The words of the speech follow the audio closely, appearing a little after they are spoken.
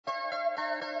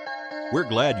We're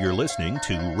glad you're listening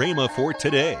to Rhema for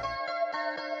Today.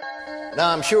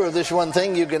 Now, I'm sure of this one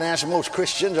thing you can ask most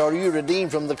Christians: are you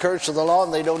redeemed from the curse of the law?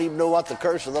 And they don't even know what the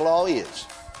curse of the law is.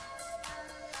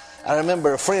 I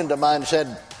remember a friend of mine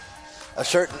said, a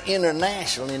certain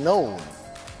internationally known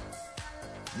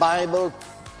Bible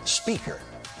speaker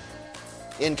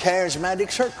in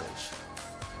charismatic circles,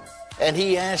 and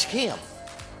he asked him,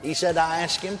 he said, I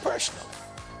asked him personally,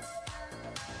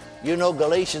 you know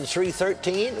Galatians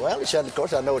 3:13? Well, he said, of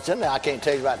course I know it's in there. I can't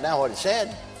tell you right now what it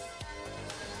said.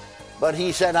 But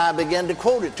he said, I began to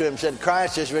quote it to him, said,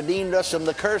 Christ has redeemed us from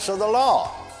the curse of the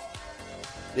law.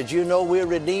 Did you know we're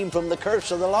redeemed from the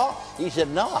curse of the law? He said,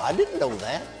 no, I didn't know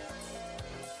that.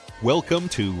 Welcome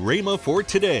to Rhema for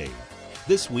Today.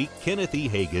 This week, Kenneth E.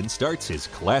 Hagin starts his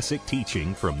classic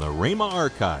teaching from the Rhema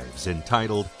archives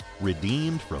entitled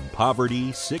Redeemed from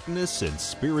Poverty, Sickness, and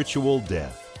Spiritual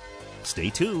Death.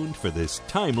 Stay tuned for this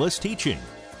timeless teaching.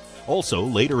 Also,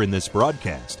 later in this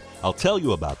broadcast, I'll tell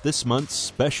you about this month's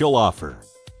special offer.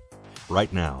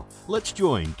 Right now, let's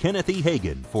join Kenneth E.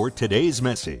 Hagin for today's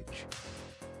message.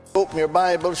 Open your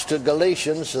Bibles to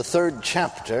Galatians, the 3rd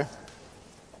chapter,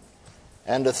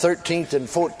 and the 13th and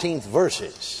 14th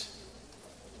verses.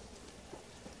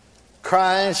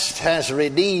 Christ has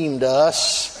redeemed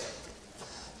us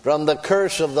from the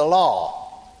curse of the law,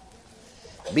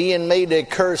 being made a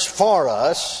curse for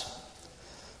us.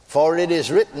 For it is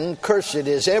written, Cursed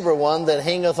is everyone that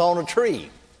hangeth on a tree,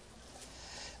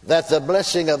 that the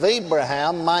blessing of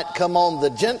Abraham might come on the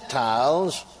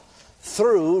Gentiles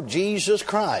through Jesus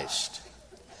Christ,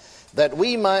 that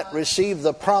we might receive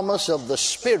the promise of the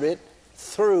Spirit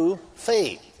through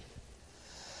faith.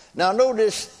 Now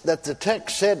notice that the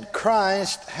text said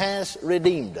Christ has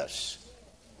redeemed us.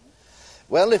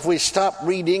 Well, if we stop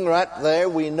reading right there,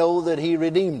 we know that He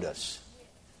redeemed us.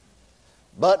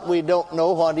 But we don't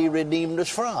know what He redeemed us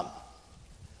from.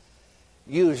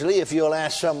 Usually, if you'll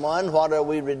ask someone, what are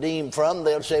we redeemed from?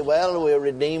 They'll say, well, we're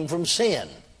redeemed from sin.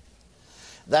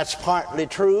 That's partly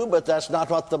true, but that's not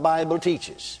what the Bible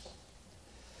teaches.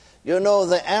 You know,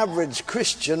 the average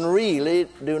Christian really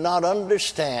do not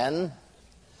understand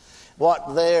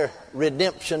what their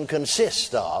redemption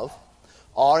consists of,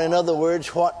 or in other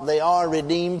words, what they are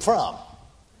redeemed from.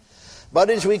 But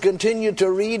as we continue to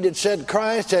read, it said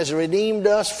Christ has redeemed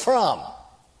us from.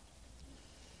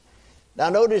 Now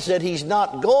notice that He's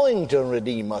not going to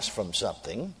redeem us from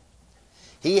something.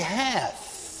 He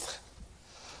hath.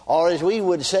 Or as we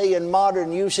would say in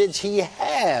modern usage, He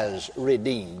has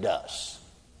redeemed us.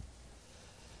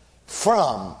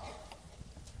 From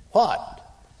what?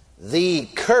 The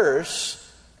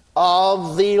curse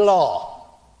of the law.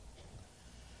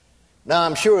 Now,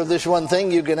 I'm sure of this one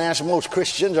thing you can ask most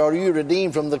Christians: are you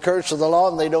redeemed from the curse of the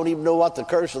law? And they don't even know what the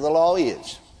curse of the law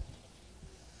is.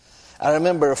 I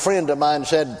remember a friend of mine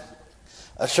said,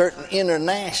 a certain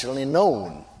internationally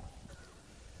known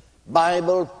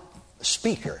Bible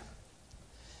speaker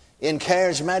in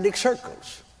charismatic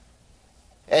circles,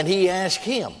 and he asked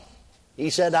him, he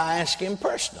said, I asked him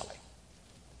personally,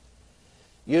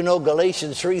 you know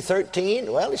Galatians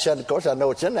 3:13? Well, he said, of course I know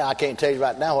it's in there. I can't tell you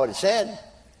right now what it said.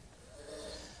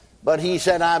 But he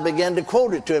said, I began to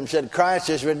quote it to him, said, Christ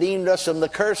has redeemed us from the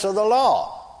curse of the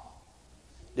law.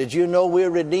 Did you know we're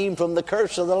redeemed from the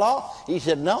curse of the law? He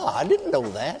said, no, I didn't know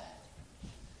that.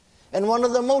 And one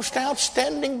of the most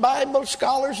outstanding Bible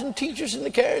scholars and teachers in the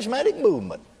charismatic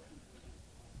movement.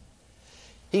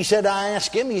 He said, I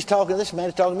asked him, he's talking to this man,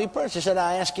 he's talking to me personally. He said,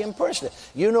 I asked him personally,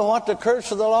 you know what the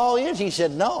curse of the law is? He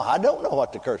said, no, I don't know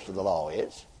what the curse of the law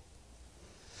is.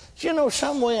 You know,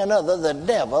 some way or another, the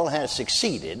devil has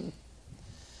succeeded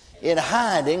in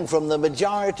hiding from the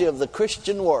majority of the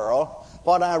Christian world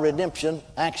what our redemption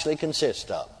actually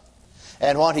consists of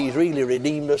and what He's really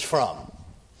redeemed us from.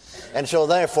 And so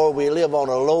therefore we live on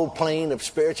a low plane of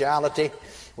spirituality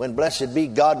when, blessed be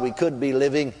God, we could be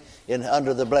living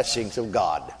under the blessings of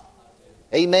God.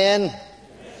 Amen? Amen.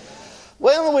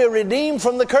 Well, we're redeemed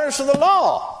from the curse of the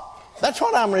law. That's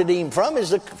what I'm redeemed from,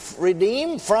 is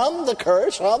redeemed from the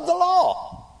curse of the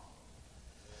law.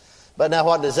 But now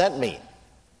what does that mean?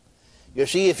 You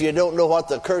see, if you don't know what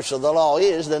the curse of the law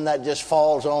is, then that just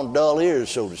falls on dull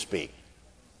ears, so to speak.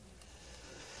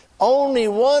 Only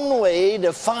one way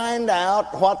to find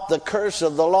out what the curse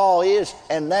of the law is,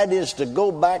 and that is to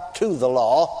go back to the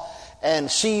law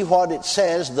and see what it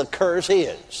says the curse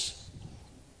is.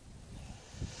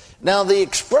 Now, the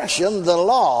expression, the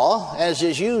law, as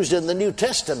is used in the New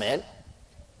Testament,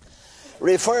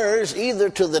 refers either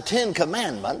to the 10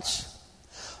 Commandments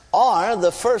or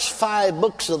the first 5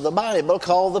 books of the Bible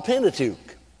called the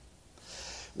Pentateuch.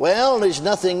 Well, there's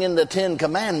nothing in the 10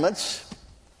 Commandments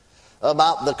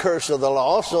about the curse of the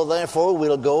law, so therefore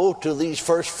we'll go to these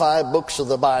first 5 books of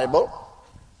the Bible.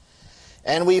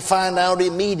 And we find out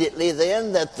immediately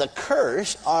then that the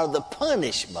curse or the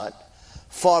punishment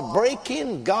for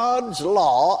breaking God's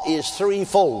law is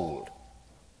threefold.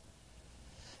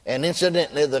 And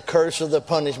incidentally, the curse of the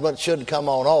punishment should come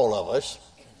on all of us,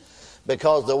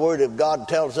 because the Word of God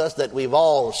tells us that we've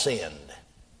all sinned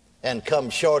and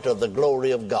come short of the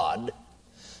glory of God.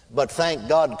 But thank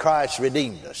God Christ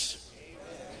redeemed us,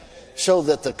 so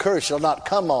that the curse shall not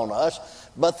come on us,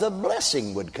 but the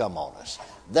blessing would come on us.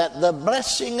 That the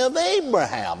blessing of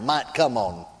Abraham might come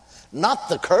on, not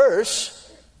the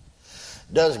curse.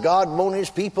 Does God want his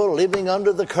people living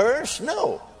under the curse?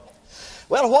 No.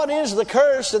 Well, what is the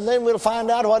curse? And then we'll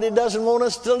find out what he doesn't want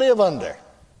us to live under.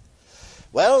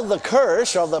 Well, the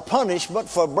curse or the punishment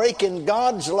for breaking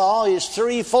God's law is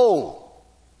threefold.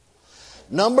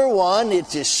 Number 1,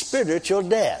 it is spiritual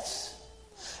death.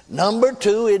 Number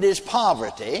 2, it is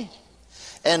poverty.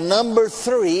 And number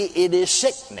 3, it is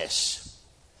sickness.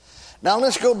 Now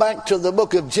let's go back to the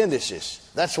book of Genesis.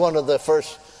 That's one of the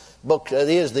first books, it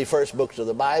is the first books of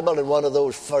the Bible, and one of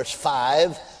those first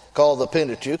 5 called the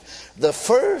Pentateuch. The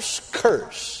first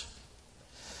curse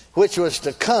which was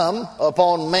to come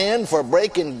upon man for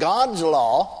breaking God's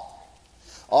law,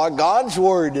 or God's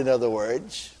word in other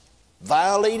words,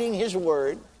 violating his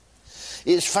word,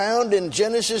 is found in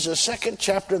Genesis, the 2nd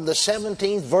chapter, and the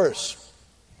 17th verse.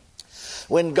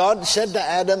 When God said to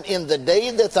Adam, "In the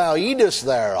day that thou eatest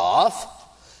thereof,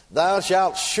 thou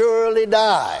shalt surely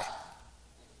die."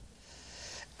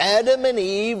 Adam and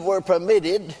Eve were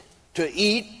permitted to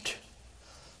eat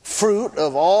fruit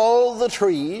of all the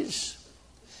trees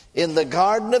in the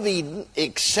Garden of Eden,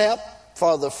 except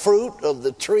for the fruit of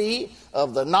the tree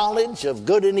of the knowledge of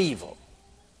good and evil.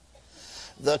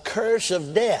 The curse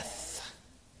of death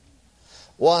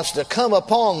was to come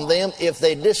upon them if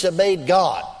they disobeyed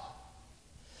God.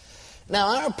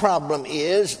 Now, our problem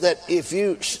is that if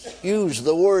you use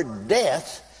the word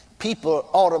death, people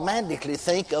automatically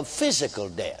think of physical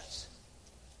death.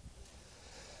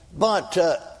 But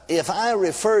if I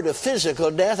refer to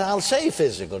physical death, I'll say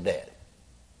physical death.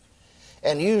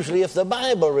 And usually if the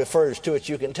Bible refers to it,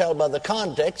 you can tell by the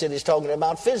context that it's talking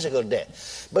about physical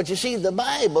death. But you see, the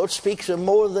Bible speaks of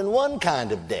more than one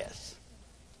kind of death.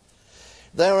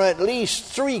 There are at least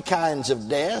 3 kinds of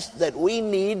death that we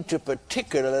need to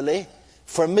particularly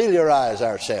familiarize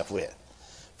ourselves with.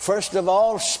 First of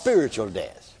all, spiritual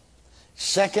death.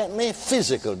 Secondly,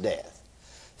 physical death.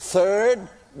 Third,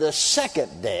 the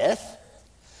second death,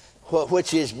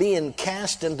 which is being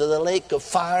cast into the lake of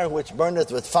fire, which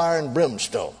burneth with fire and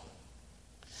brimstone.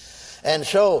 And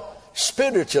so,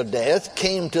 spiritual death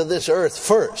came to this earth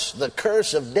first. The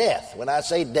curse of death, when I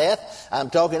say death, I'm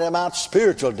talking about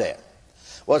spiritual death,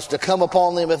 was to come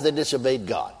upon them if they disobeyed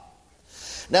God.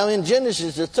 Now in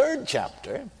Genesis, the 3rd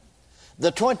chapter,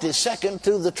 the 22nd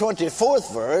through the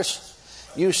 24th verse,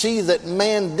 you see that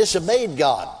man disobeyed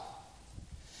God.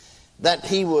 That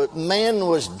man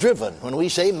was driven. When we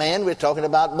say man, we're talking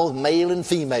about both male and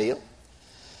female.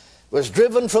 Was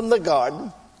driven from the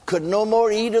garden, could no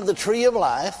more eat of the tree of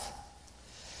life,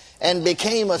 and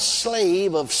became a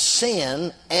slave of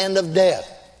sin and of death.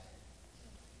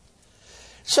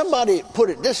 Somebody put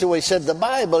it this way, said the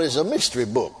Bible is a mystery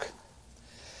book.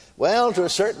 Well, to a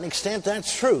certain extent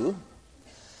that's true,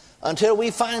 until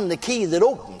we find the key that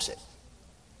opens it.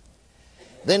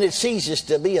 Then it ceases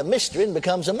to be a mystery and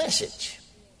becomes a message.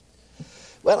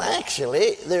 Well,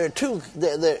 actually, there are two.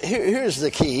 Here's the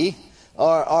key,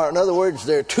 or in other words,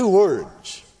 there are 2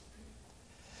 words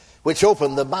which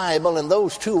open the Bible, and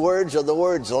those 2 words are the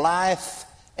words life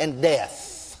and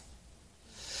death.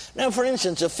 Now, for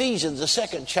instance, Ephesians, the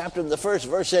 2nd chapter, and the 1st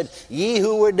verse said, "Ye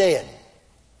who were dead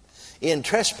in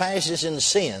trespasses and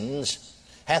sins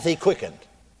hath he quickened,"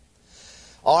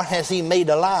 or hath he made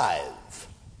alive.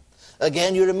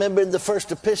 Again, you remember in the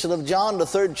 1st epistle of John, the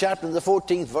 3rd chapter, the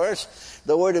 14th verse,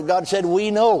 the Word of God said, "We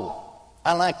know."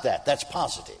 I like that. That's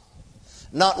positive.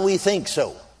 Not "we think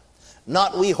so."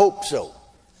 Not "we hope so."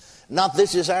 Not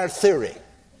 "this is our theory,"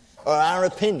 or "our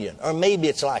opinion," or "maybe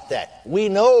it's like that." We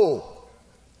know.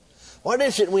 What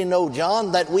is it we know,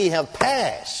 John? That we have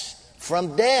passed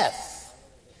from death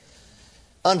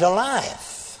unto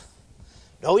life.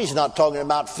 No, he's not talking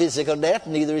about physical death,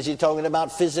 neither is he talking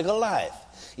about physical life.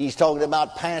 He's talking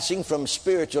about passing from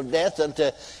spiritual death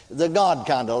unto the God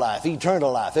kind of life,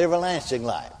 eternal life, everlasting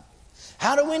life.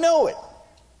 How do we know it?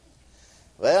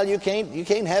 Well, you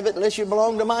can't have it unless you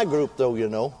belong to my group, though, you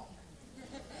know.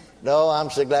 No, I'm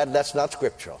so glad that's not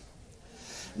scriptural.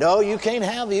 No, you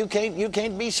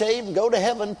can't be saved and go to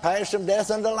heaven, pass from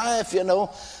death unto life,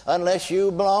 unless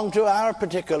you belong to our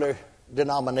particular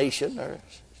denomination or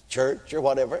church or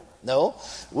whatever. No,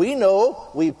 we know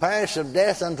we pass from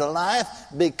death unto life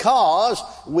because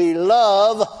we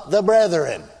love the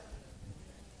brethren.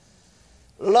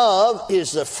 Love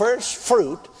is the first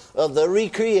fruit of the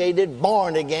recreated,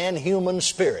 born-again human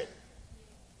spirit.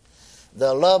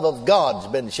 The love of God's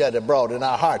been shed abroad in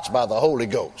our hearts by the Holy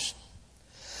Ghost.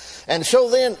 And so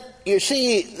then, you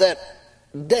see that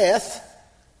death,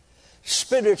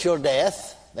 spiritual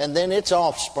death, and then its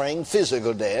offspring,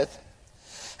 physical death,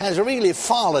 has really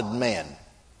followed men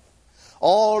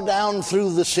all down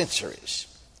through the centuries.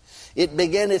 It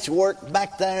began its work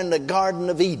back there in the Garden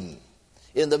of Eden,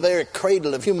 in the very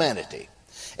cradle of humanity.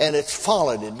 And it's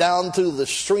followed it down through the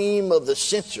stream of the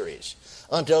centuries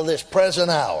until this present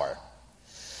hour.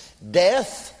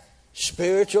 Death,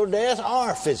 spiritual death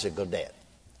or physical death,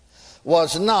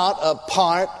 was not a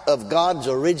part of God's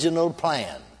original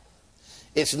plan.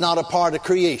 It's not a part of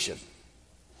creation.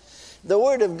 The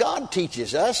Word of God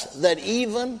teaches us that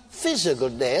even physical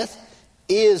death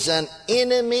is an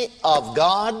enemy of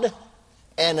God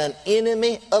and an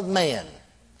enemy of man.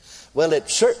 Well, it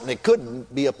certainly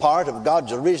couldn't be a part of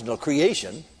God's original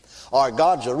creation or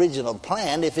God's original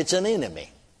plan if it's an enemy.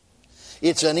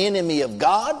 It's an enemy of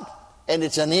God and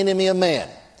it's an enemy of man.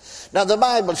 Now, the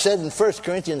Bible said in 1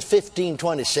 Corinthians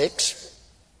 15:26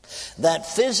 that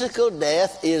physical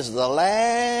death is the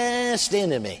last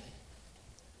enemy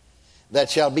that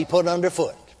shall be put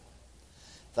underfoot.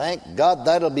 Thank God,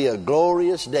 that'll be a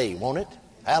glorious day, won't it?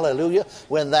 Hallelujah.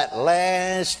 When that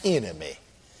last enemy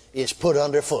is put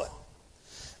underfoot.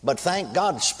 But thank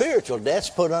God, spiritual death's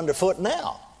put underfoot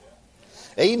now.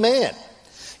 Amen.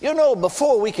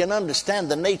 Before we can understand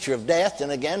the nature of death,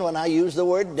 and again, when I use the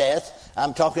word death,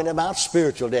 I'm talking about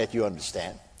spiritual death, you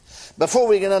understand. Before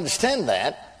we can understand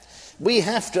that, we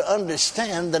have to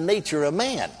understand the nature of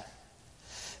man.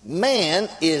 Man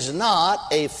is not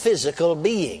a physical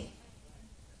being.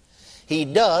 He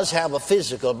does have a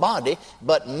physical body,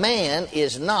 but man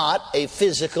is not a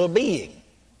physical being.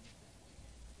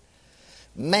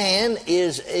 Man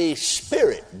is a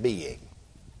spirit being.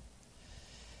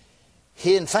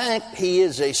 In fact, he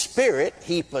is a spirit,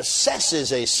 he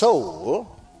possesses a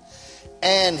soul,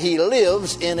 and he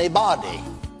lives in a body.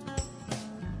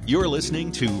 You're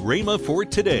listening to Rhema for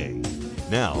Today.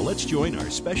 Now, let's join our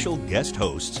special guest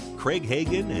hosts, Craig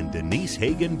Hagan and Denise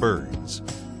Hagan Burns.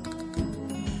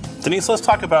 Denise, let's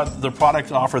talk about the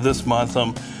product offer this month.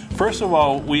 First of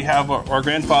all, we have our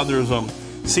grandfather's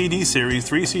CD series,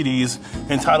 3 CDs,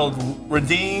 entitled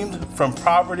Redeemed from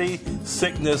Poverty,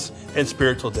 Sickness, and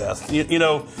Spiritual Death.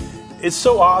 It's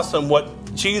so awesome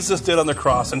what Jesus did on the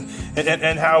cross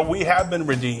and how we have been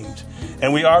redeemed.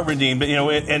 And we are redeemed. But,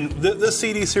 and this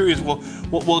CD series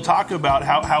we'll talk about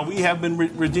how we have been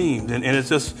redeemed. And it's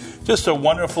just a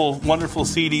wonderful, wonderful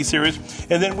CD series.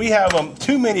 And then we have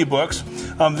 2 mini books.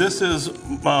 This is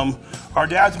our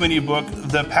dad's mini book,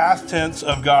 The Past Tense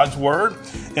of God's Word.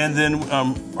 And then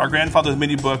our grandfather's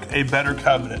mini book, A Better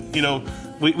Covenant.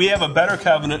 We have a better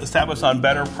covenant established on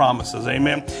better promises.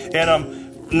 Amen.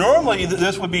 And normally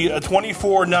this would be a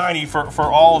 $24.90 for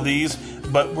all of these.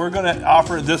 But we're going to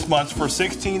offer it this month for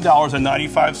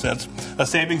 $16.95, a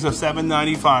savings of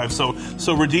 $7.95.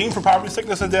 So redeemed from poverty,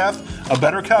 sickness, and death, a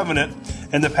better covenant,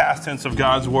 and the past tense of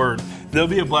God's Word. They'll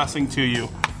be a blessing to you.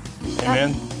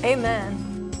 Amen?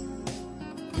 Amen.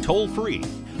 Toll free,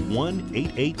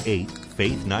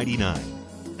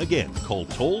 1-888-FAITH-99. Again, call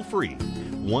toll free,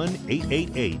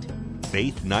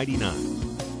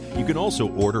 1-888-FAITH-99. You can also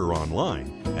order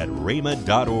online at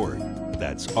rhema.org.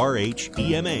 That's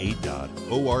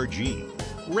RHEMA.org,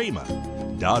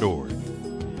 rhema.org.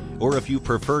 Or if you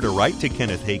prefer to write to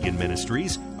Kenneth Hagan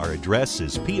Ministries, our address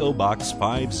is P.O. Box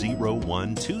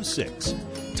 50126,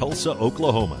 Tulsa,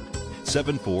 Oklahoma,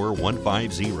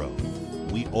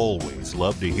 74150. We always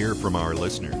love to hear from our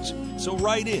listeners, so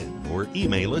write in or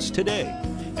email us today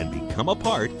and become a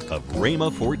part of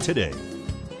Rhema for Today.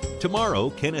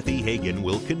 Tomorrow, Kenneth E. Hagan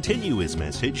will continue his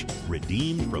message,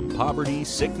 Redeemed from Poverty,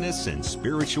 Sickness, and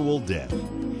Spiritual Death,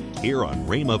 here on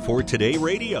Rhema for Today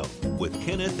Radio with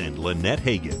Kenneth and Lynette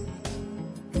Hagan.